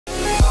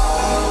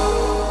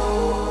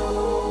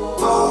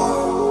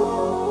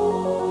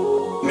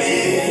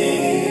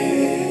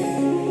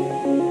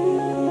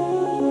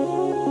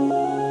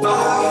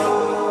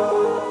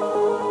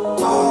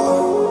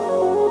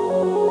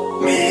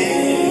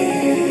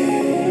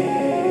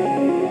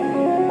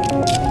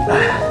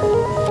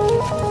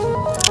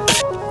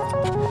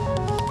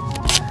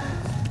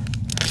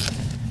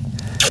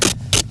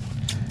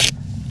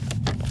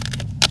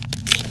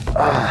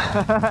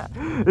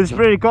It's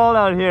pretty cold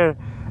out here.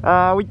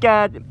 We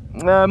got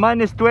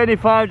minus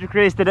 25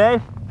 degrees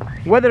today.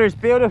 Weather is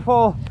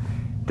beautiful.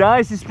 The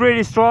ice is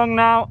pretty strong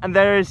now and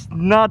there is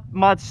not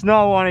much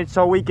snow on it,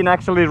 so we can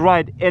actually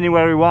ride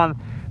anywhere we want.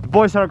 The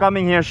boys are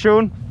coming here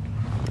soon.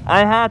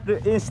 I had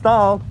to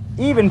install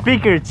even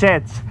bigger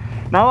jets.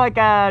 Now I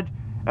got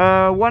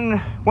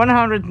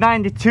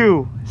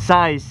 192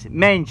 size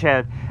main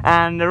jet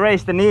and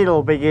raise the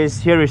needle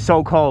because here is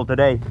so cold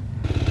today.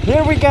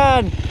 Here we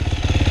got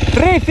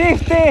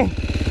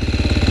 350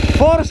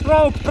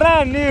 4-stroke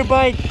brand new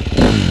bike,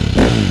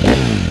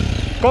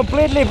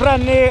 completely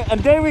brand new.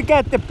 And then we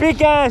got the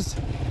big ass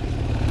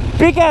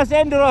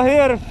enduro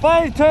here,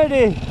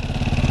 530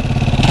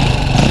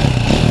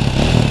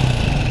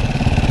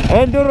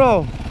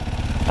 enduro.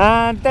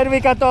 And then we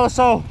got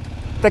also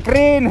the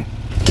green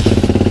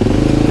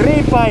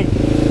bike.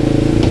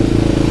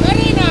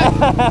 Very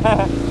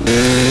nice.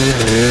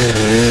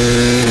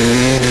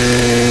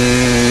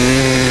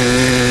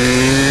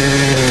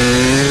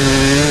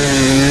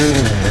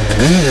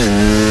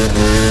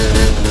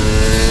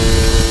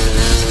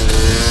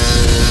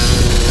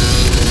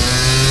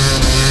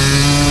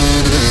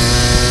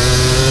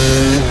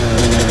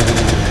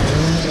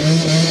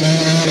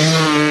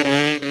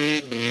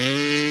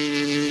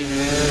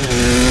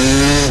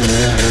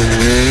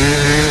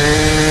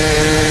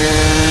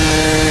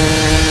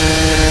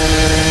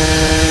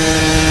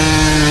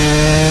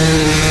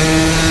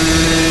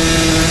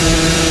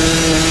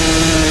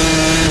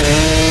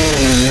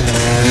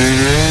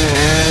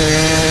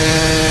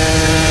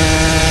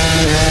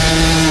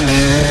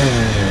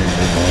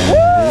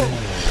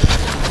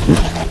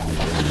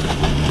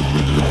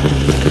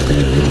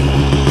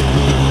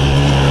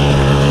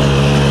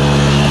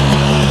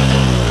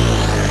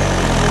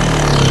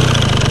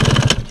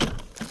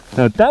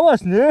 No, that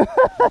was new.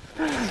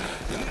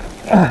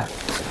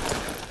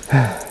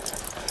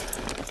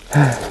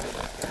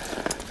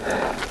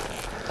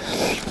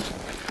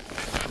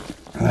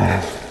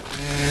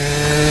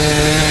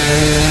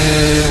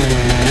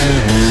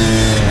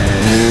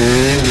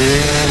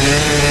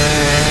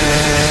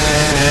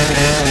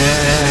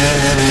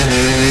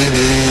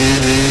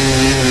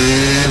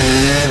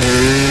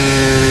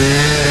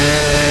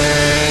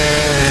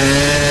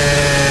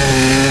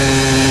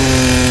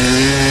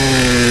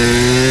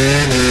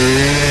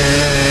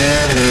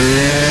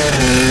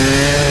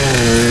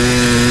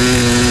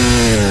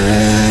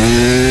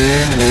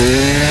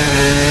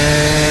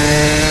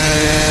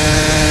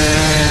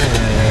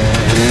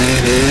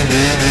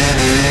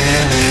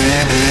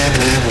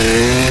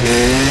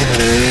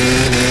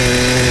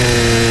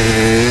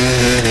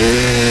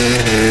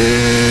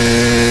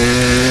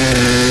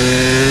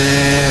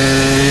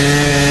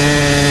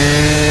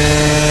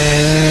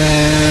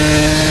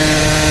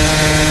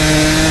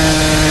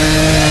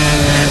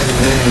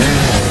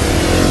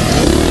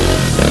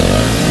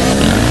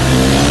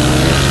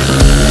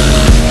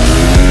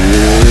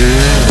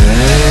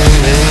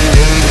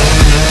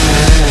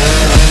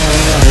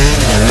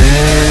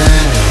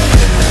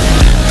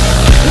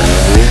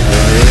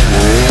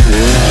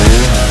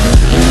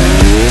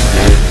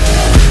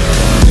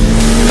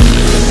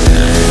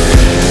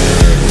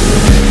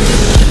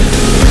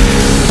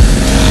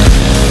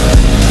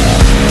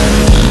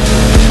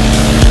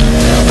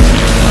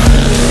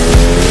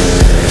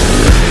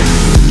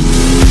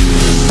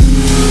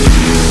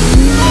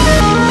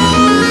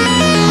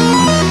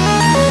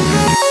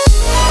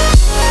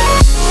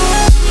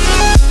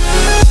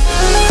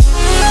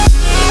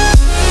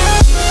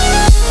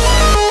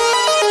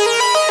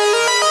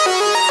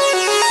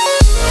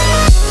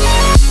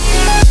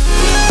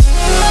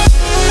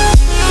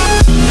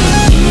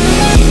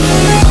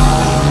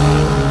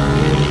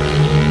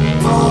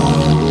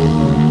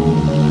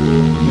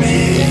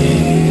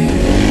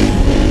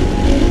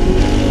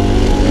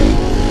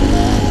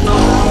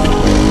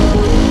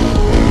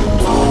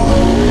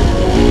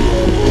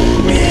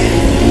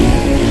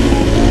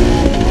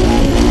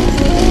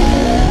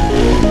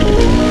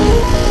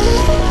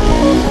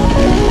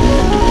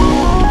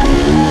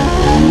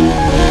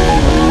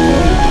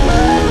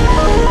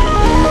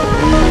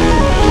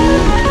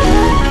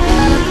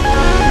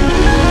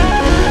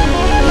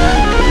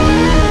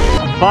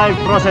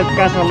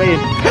 Gasoline.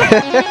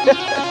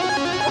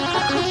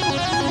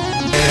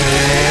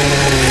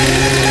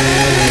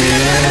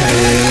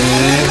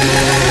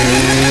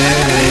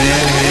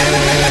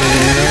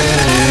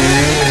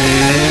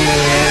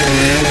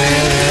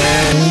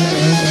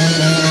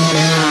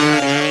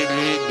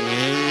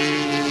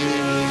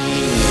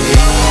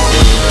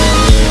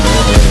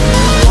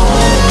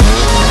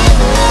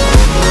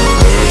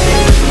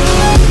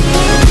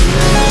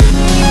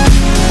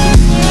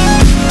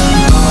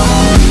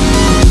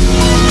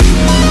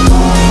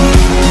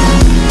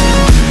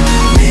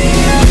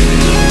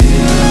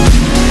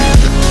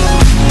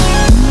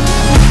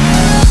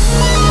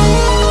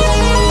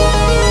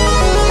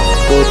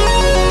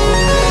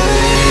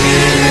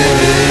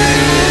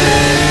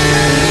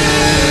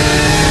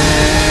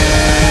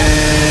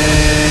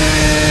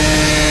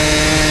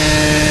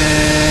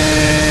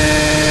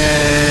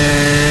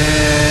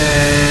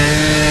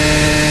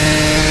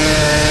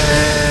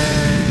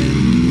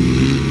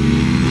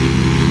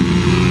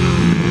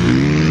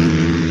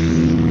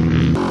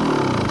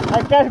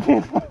 can't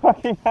feel my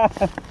fucking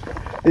hand.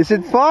 Is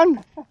it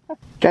fun?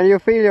 Can you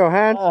feel your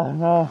hand?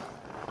 No.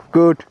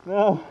 Good.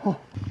 No.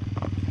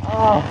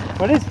 Oh,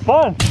 but it's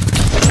fun.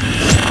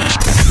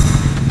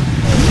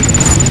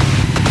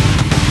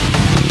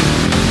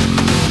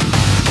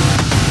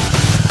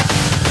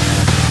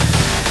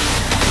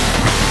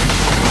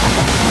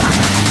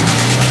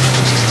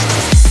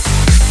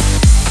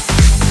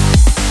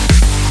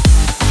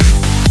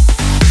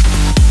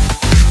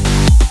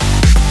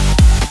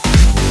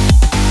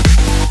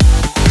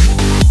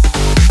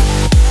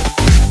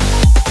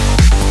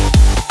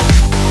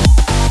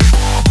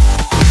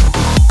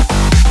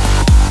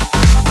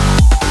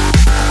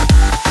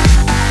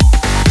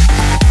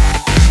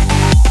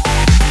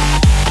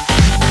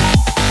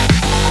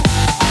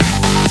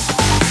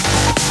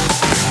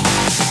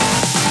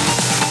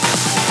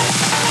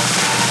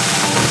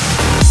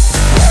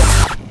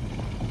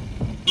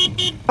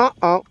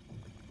 Uh-oh.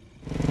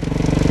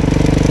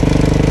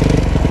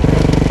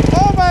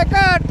 Oh my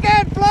god,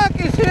 Ken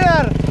Vlog is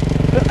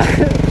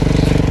here!